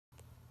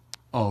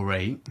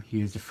Alright,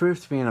 here's the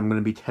first fan I'm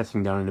going to be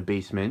testing down in the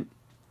basement.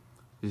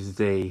 This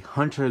is a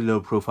Hunter low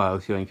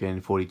profile ceiling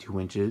fan, 42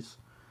 inches.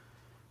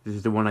 This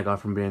is the one I got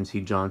from brand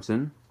C.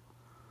 Johnson.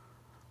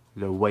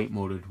 The white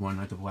motored one,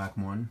 not the black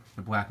one.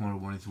 The black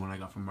motored one is the one I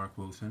got from Mark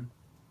Wilson.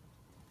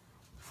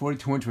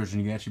 42 inch version,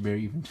 you can actually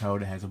barely even tell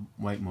it has a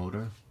white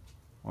motor.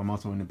 Well, I'm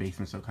also in the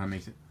basement, so it kind of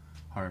makes it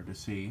hard to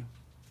see.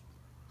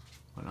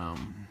 But,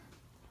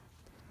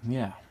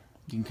 yeah.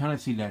 You can kind of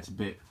see that's a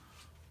bit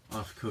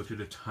off kilter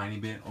a tiny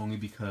bit, only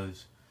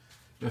because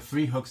the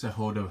three hooks that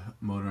hold the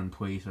motor in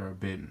place are a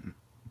bit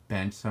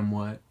bent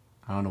somewhat.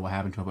 I don't know what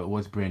happened to it, but it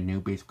was brand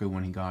new basically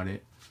when he got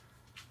it.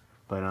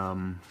 But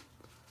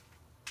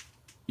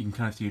you can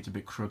kind of see it's a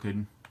bit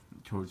crooked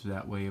towards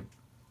that way.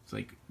 It's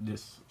like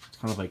this. It's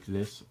kind of like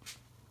this,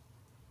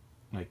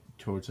 like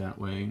towards that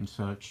way and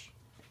such.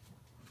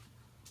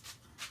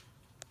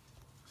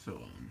 So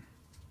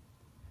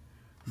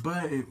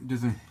but it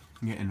doesn't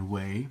get in the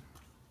way.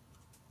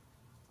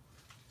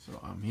 So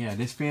yeah,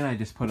 this fan I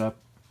just put up,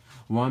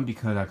 one,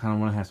 because I kind of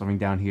want to have something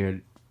down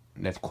here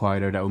that's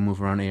quieter, that will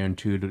move around air, and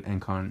two, the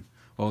Encon,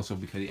 also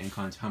because the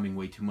Encon's humming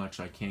way too much,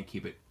 so I can't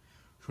keep it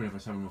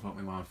 24/7 without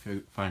my mom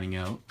finding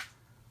out.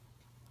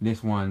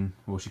 This one,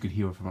 well, she could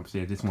hear it from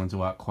upstairs. This one's a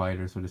lot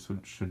quieter, so this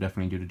should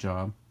definitely do the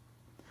job.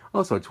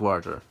 Also, it's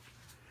larger.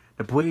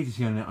 The blades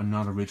here are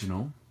not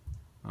original.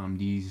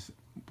 These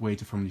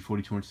blades are from the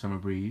 42 inch Summer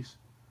Breeze,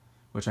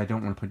 which I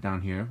don't want to put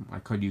down here. I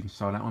could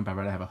install that one, but I'd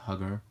rather have a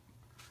hugger.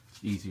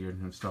 It's easier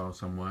to install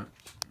somewhat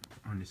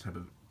on this type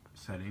of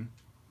setting.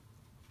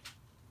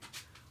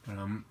 But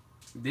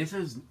this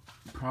is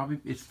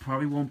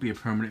probably won't be a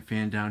permanent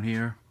fan down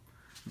here.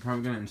 I'm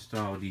probably gonna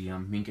install the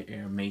Minka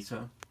Air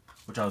Mesa,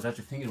 which I was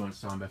actually thinking about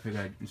installing, but I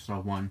figured I'd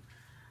install one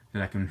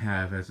that I can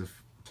have as a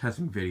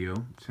testing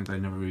video, since I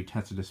never really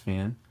tested this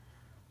fan.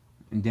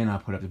 And then I'll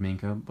put up the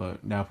Minka, but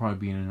that'll probably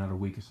be in another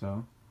week or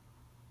so.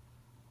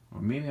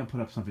 Or maybe I'll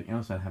put up something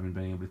else I haven't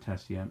been able to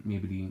test yet.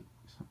 Maybe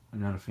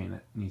another fan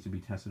that needs to be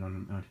tested on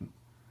the mounting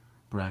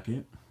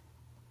bracket.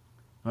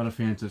 Other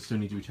fans that still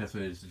need to be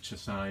tested is the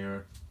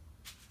Cheshire,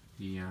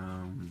 the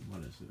what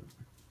is it?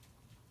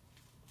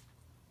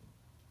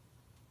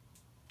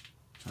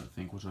 I'm trying to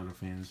think which other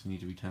fans need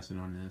to be tested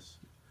on this.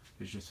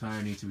 The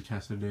Cheshire needs to be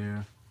tested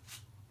there.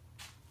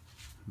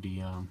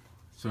 The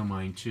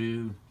Slimline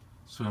 2,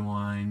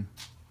 Slimline,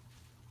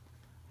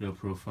 low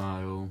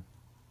profile,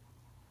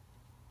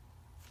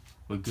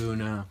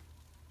 Laguna,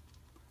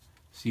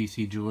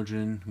 CC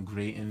Georgian,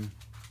 Grayton.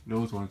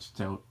 Those ones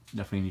still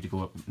definitely need to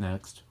go up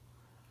next.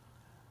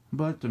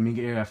 But the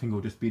Minka Air, I think,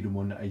 will just be the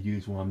one that I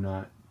use when I'm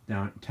not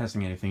down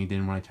testing anything.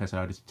 Then when I test it,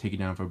 I'll just take it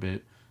down for a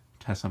bit,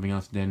 test something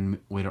else, then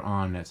later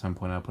on at some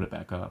point I'll put it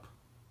back up.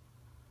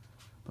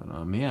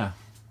 But yeah,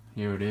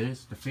 here it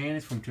is. The fan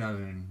is from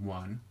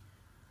 2001.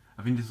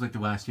 I think this is like the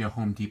last year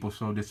Home Depot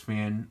sold this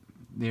fan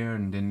there,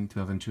 and then in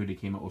 2002 they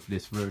came out with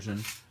this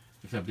version.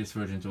 Except this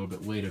version is a little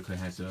bit later because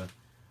it has a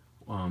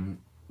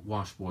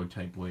washboard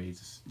type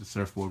blades, the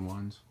surfboard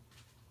ones.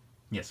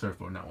 Yeah,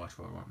 surfboard, not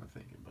washboard, what am I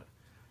thinking? But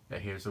yeah,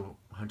 here's the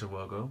Hunter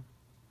logo.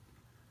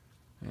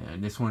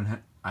 And this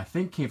one, I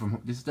think, came from,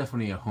 this is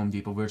definitely a Home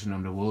Depot version.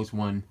 The Lowe's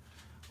one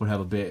would have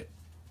a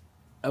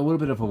little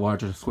bit of a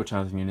larger switch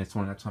housing in this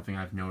one. That's something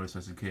I've noticed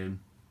as a kid.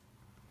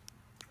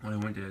 When I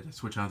went to the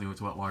switch housing, it was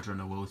a lot larger in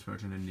the Lowe's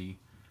version than the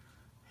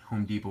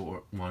Home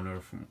Depot one, or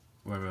from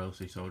wherever else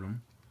they sold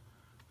them.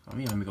 So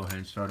yeah, let me go ahead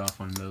and start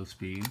off on low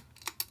speed.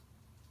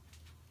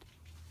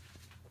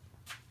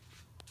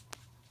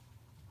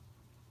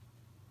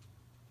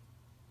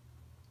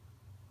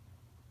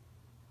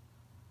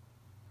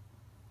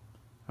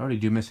 I already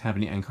do miss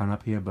having the Encon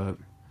up here, but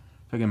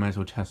I think I might as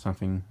well test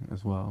something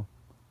as well.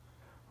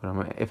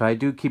 But if I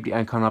do keep the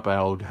Encon up,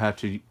 I would have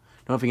to. The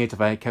only thing is, if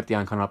I kept the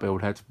Encon up, it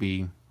would have to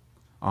be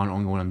on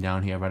only when I'm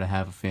down here. I'd rather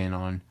have a fan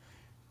on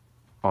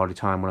all the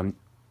time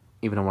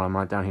even when I'm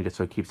not down here, just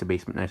so it keeps the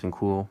basement nice and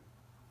cool.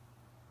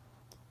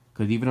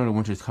 Because even though the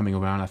winter is coming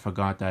around, I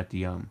forgot that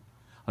I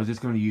was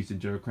just going to use the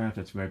Duracraft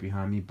that's right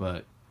behind me,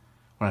 but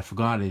what I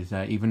forgot is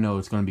that even though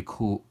it's going to be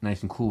cool,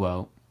 nice and cool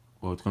out,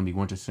 well, it's going to be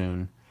winter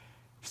soon,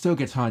 it still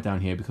gets hot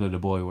down here because of the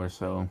boiler.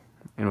 So,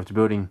 and with the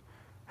building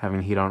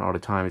having heat on all the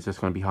time, it's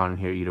just going to be hot in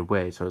here either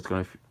way. So it's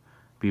going to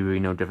be really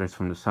no difference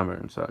from the summer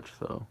and such.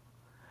 So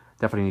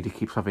definitely need to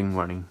keep something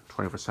running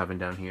 24/7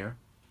 down here.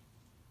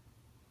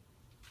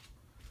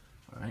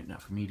 All right, now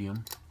for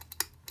medium.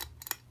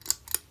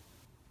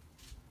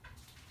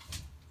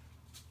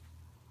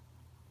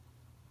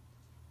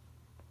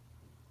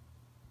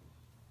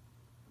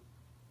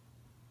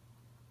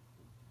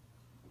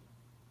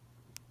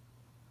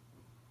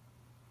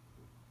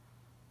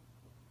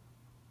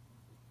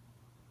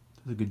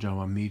 Does a good job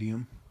on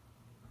medium.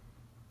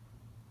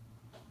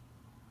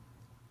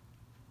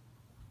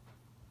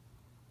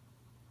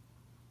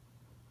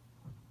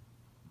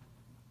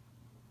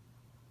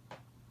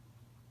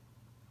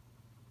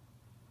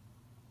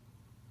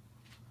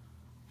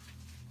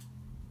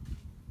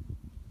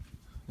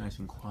 Nice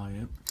and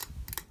quiet.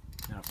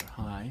 Now for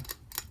high.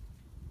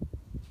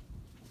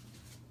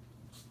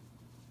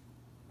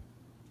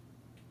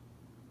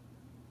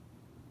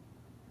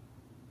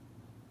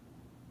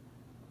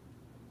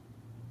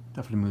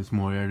 Definitely moves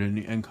more air than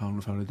the Encon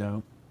without a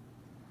doubt.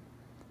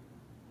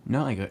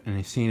 Not like an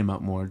insane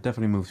amount more. It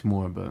definitely moves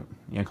more, but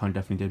the Encon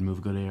definitely did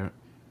move good air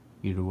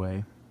either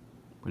way.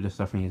 But this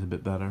definitely is a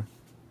bit better.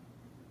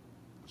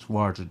 It's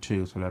larger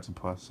too, so that's a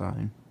plus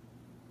sign.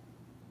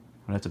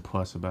 Well, that's a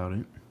plus about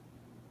it.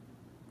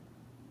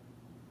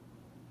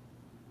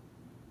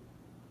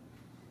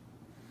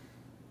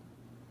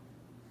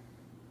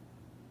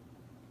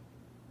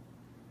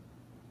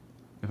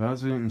 If I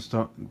was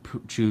to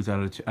choose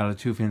out of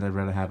two fans, I'd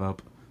rather have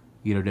up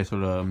either this or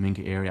the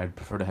Minka Airy. I'd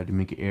prefer to have the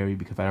Minka Airy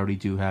because I already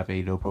do have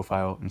a low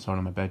profile installed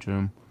in my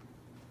bedroom.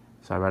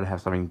 So I'd rather have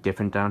something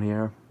different down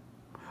here.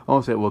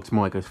 Also, it looks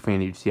more like a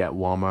fan you'd see at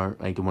Walmart,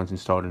 like the ones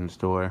installed in the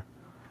store.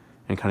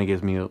 And it kind of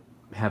gives me,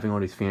 having all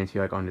these fans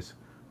here like on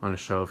the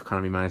shelf kind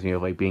of reminds me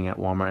of like being at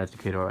Walmart as a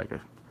kid or like a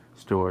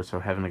store.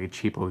 So having like a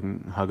cheap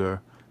looking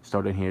hugger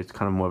installed in here, it's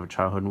kind of more of a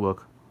childhood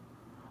look.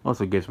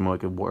 Also gives more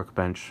like a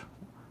workbench,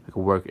 like a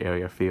work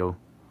area feel.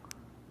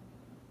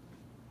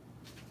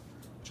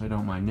 Which I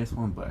don't mind this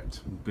one, but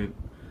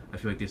I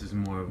feel like this is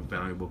more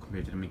valuable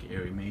compared to the Minka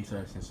Airy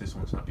Mesa since this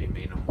one's not being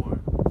made no more.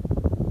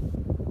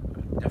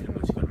 But definitely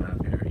moves a good amount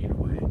of air either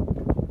way.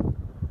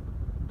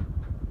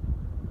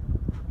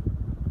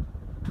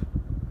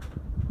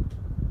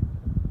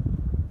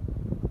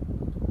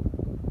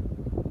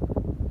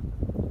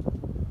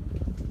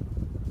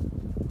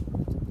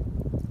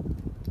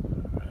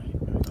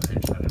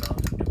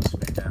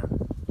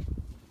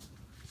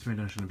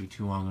 Spin shouldn't be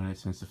too long on it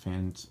since the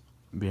fans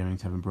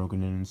bearings haven't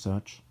broken in and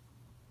such.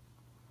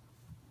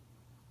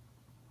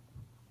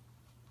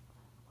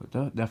 But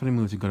that definitely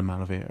moves a good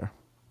amount of air.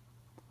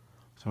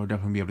 So I'll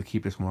definitely be able to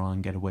keep this one on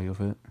and get away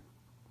with it.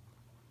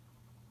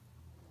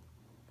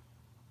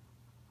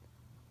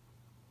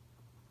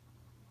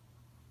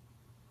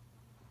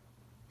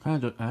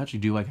 I actually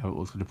do like how it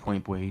looks with the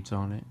point blades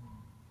on it.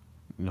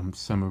 You know,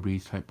 summer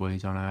breeze type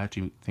blades on it. I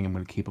actually think I'm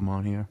going to keep them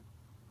on here.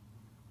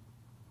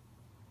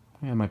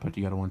 Yeah, I might put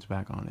the other ones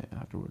back on it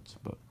afterwards,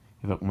 but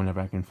whenever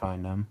I can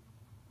find them.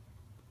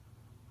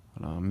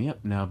 But, yep,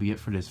 that'll be it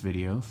for this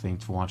video.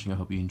 Thanks for watching. I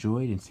hope you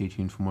enjoyed, and stay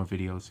tuned for more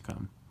videos to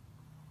come.